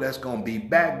people that's going to be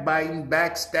backbiting,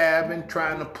 backstabbing,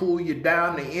 trying to pull you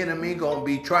down. The enemy going to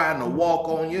be trying to walk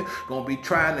on you, going to be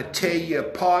trying to tear you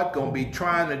apart, going to be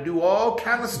trying to do all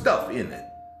kind of stuff in it.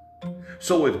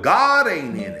 So if God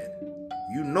ain't in it,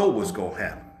 you know what's going to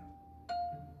happen.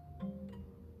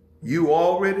 You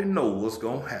already know what's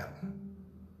going to happen.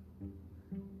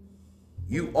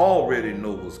 You already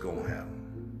know what's going to happen.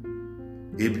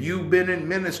 If you've been in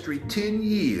ministry 10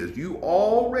 years, you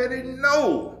already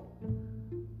know.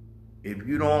 If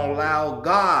you don't allow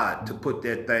God to put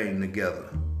that thing together,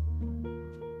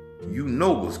 you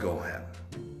know what's going to happen.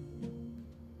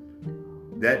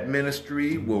 That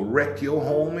ministry will wreck your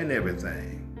home and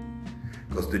everything,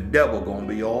 because the devil going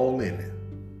to be all in it.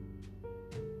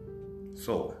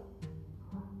 So,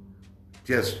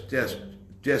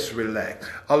 just relax.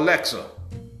 Alexa,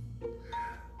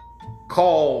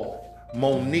 call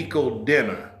Monico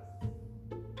dinner.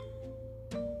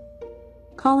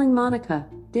 Calling Monica,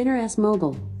 dinner as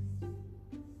mobile.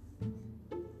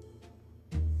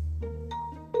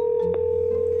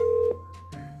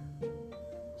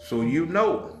 So you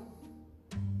know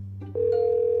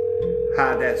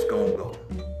how that's gonna go.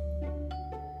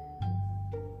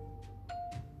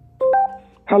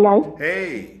 Hello?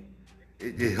 Hey.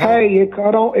 Hey, it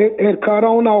cut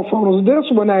on off on us.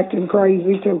 This one acting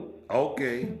crazy too.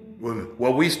 Okay.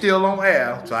 Well, we still on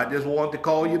air, so I just wanted to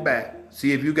call you back.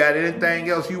 See if you got anything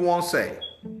else you want to say.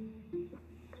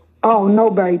 Oh,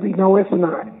 no, baby. No, it's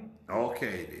not.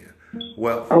 Okay, dear.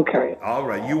 Well, okay. All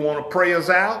right. You want to pray us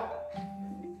out?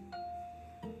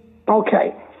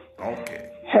 Okay. Okay.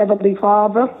 Heavenly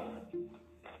Father,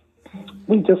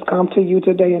 we just come to you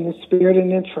today in the spirit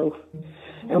and in truth.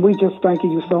 And we just thank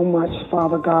you so much,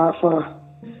 Father God, for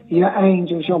your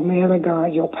angels, your man of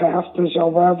God, your pastors, your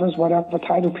reverends, whatever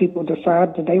title people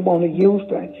decide that they want to use,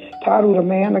 the title of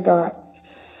man of God.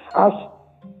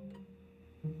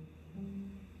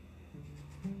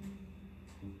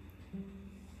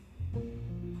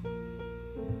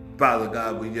 Father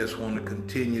God, we just want to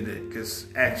continue to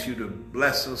just ask you to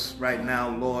bless us right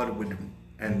now, Lord,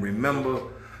 and remember,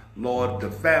 Lord,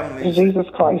 the families. Jesus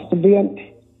Christ, to be in.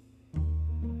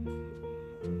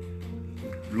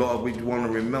 Lord, we want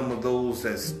to remember those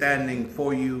that's standing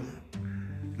for you,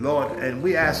 Lord, and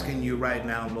we're asking you right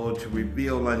now, Lord, to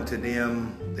reveal unto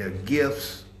them their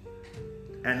gifts,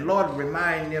 and Lord,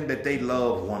 remind them that they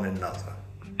love one another.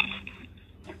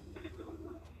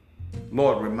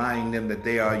 Lord, remind them that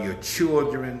they are your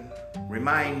children.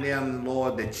 Remind them,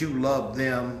 Lord, that you love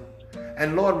them.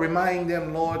 And Lord, remind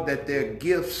them, Lord, that their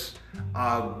gifts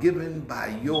are given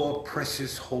by your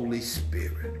precious Holy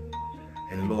Spirit.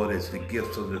 And Lord, as the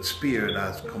gifts of the Spirit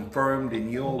are confirmed in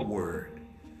your word,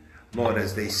 Lord,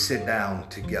 as they sit down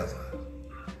together,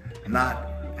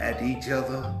 not at each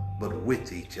other, but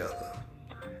with each other.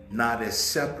 not as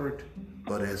separate,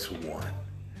 but as one.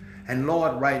 And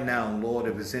Lord, right now, Lord,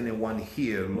 if there's anyone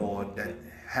here, Lord, that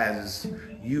has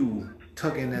you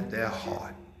tugging at their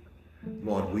heart,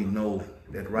 Lord, we know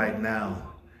that right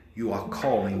now you are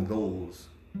calling those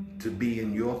to be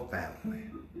in your family.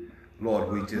 Lord,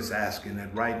 we just asking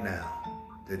that right now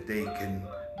that they can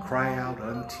cry out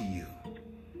unto you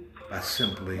by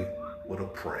simply with a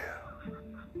prayer.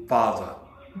 Father,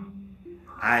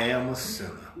 I am a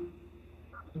sinner.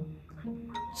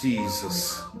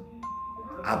 Jesus,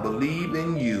 I believe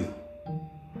in you.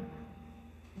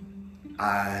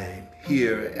 I'm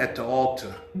here at the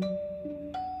altar.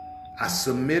 I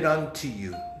submit unto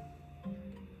you.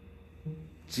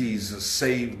 Jesus,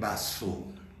 save my soul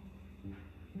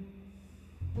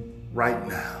right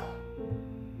now.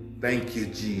 Thank you,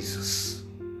 Jesus,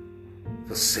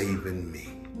 for saving me.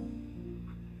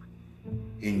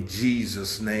 In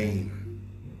Jesus' name,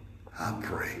 I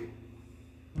pray.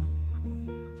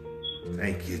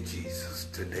 Thank you, Jesus.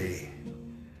 Today,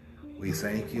 we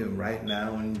thank you right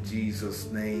now in Jesus'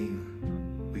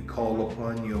 name. We call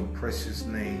upon your precious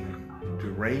name to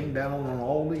rain down on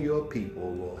all of your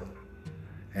people, Lord,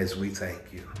 as we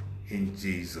thank you. In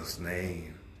Jesus'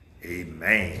 name,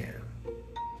 amen.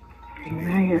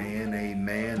 Amen. Amen,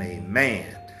 amen,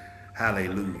 amen.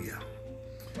 Hallelujah.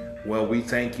 Well, we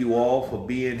thank you all for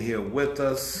being here with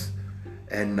us.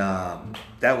 And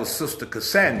that was Sister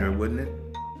Cassandra, wasn't it?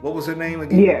 What was her name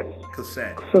again? Yes.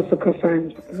 Cassandra. Sister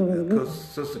Cassandra. Mm-hmm.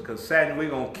 Sister Cassandra,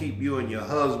 we're going to keep you and your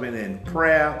husband in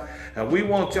prayer. And we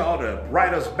want y'all to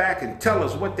write us back and tell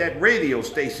us what that radio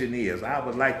station is. I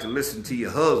would like to listen to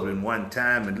your husband one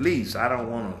time at least. I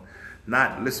don't want to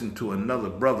not listen to another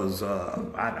brother's. I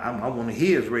want to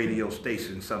hear his radio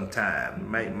station sometime.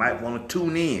 Might want to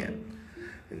tune in.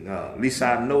 And, at least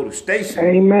I know the station.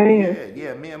 Amen.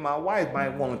 Yeah, me and my wife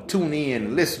might want to tune in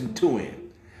and listen to him.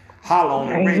 Holler on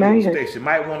the Amen. radio station.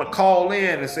 Might want to call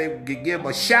in and say, give him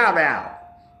a shout out.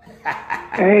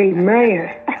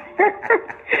 Amen.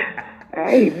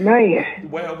 Amen.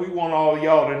 Well, we want all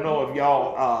y'all to know if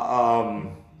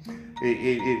y'all,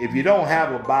 if you don't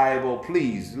have a Bible,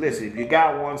 please listen. If you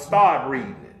got one, start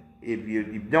reading it. If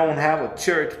you don't have a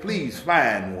church, please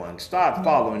find one. Start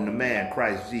following the man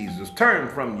Christ Jesus. Turn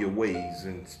from your ways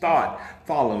and start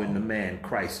following the man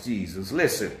Christ Jesus.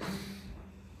 Listen,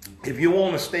 if you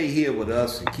want to stay here with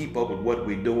us and keep up with what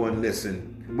we're doing,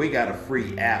 listen, we got a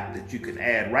free app that you can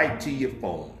add right to your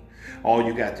phone. All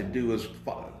you got to do is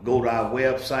go to our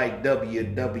website,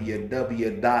 www.ark,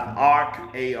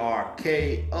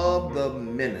 of the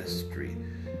ministry.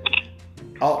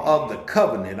 Of the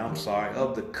covenant,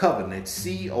 COVENANT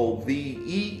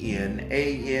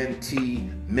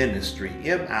ministry,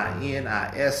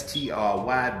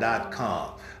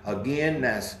 ministry.com. Again,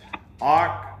 that's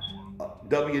ARK,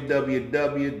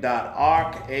 www.ark,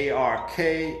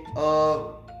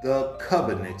 of the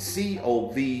covenant,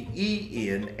 COVENANT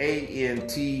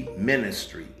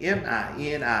ministry,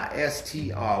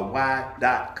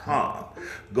 ministry.com.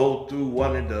 Go through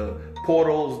one of the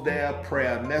portals there,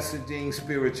 prayer messaging,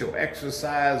 spiritual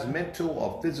exercise, mental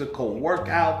or physical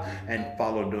workout, and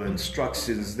follow the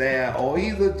instructions there, or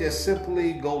either just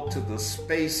simply go to the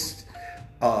Space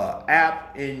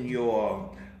app in your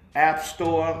App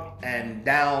Store and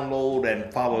download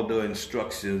and follow the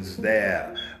instructions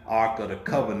there. Ark of the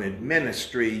Covenant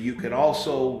Ministry. You can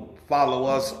also follow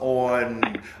us on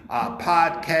our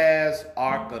podcast,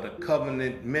 Ark of the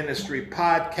Covenant Ministry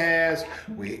podcast.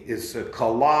 It's a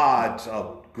collage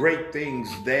of great things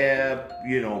there,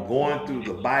 going through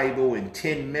the Bible in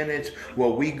 10 minutes, where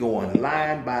we going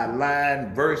line by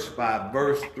line, verse by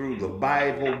verse through the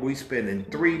Bible. We spending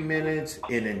 3 minutes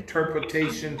in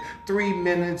interpretation, 3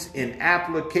 minutes in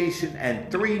application,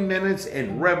 and 3 minutes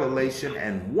in revelation,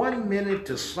 and 1 minute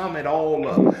to sum it all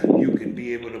up. You can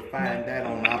be able to find that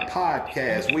on our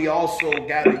podcast. We also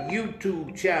got a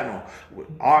YouTube channel,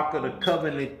 Ark of the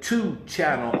Covenant 2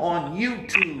 channel on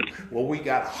YouTube, where we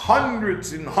got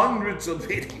hundreds and hundreds of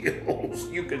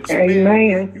videos. You can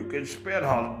spend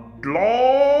a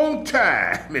long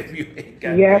time if you ain't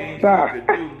got things you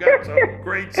can do. Got some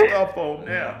great stuff on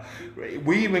there.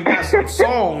 We even got some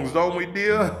songs, don't we,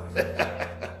 dear?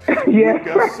 We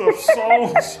got some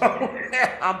songs on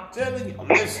there. I'm telling you,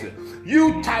 listen,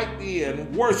 you type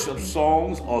in worship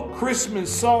songs or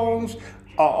Christmas songs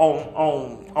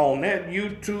on that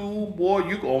YouTube, boy,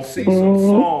 you gonna see some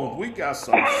songs. We got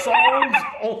some songs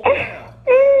on there.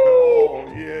 Oh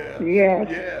yeah. Yes.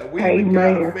 Yeah, we even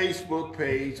got a Amen. Facebook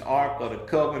page, Ark of the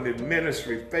Covenant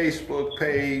Ministry Facebook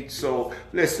page. So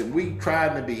listen, we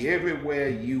trying to be everywhere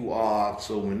you are.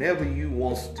 So whenever you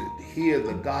want to hear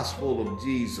the gospel of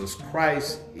Jesus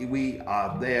Christ, we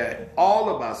are there. All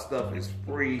of our stuff is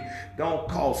free, don't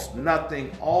cost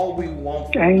nothing. All we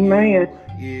want from Amen.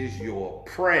 you is your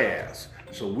prayers,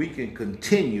 so we can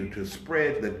continue to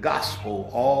spread the gospel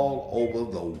all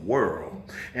over the world.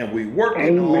 And we're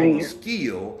working on the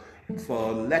skill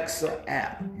for Alexa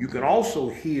app. You can also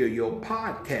hear your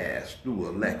podcast through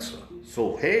Alexa.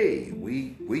 So hey,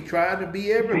 we try to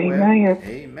be everywhere.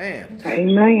 Amen.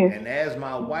 Amen. And as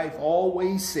my wife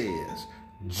always says,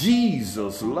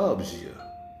 Jesus loves you,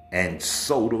 and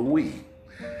so do we.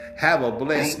 Have a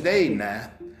blessed day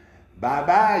now.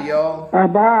 Bye-bye, y'all.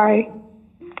 Bye-bye.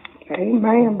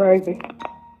 Amen, baby.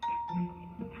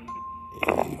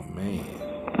 Amen.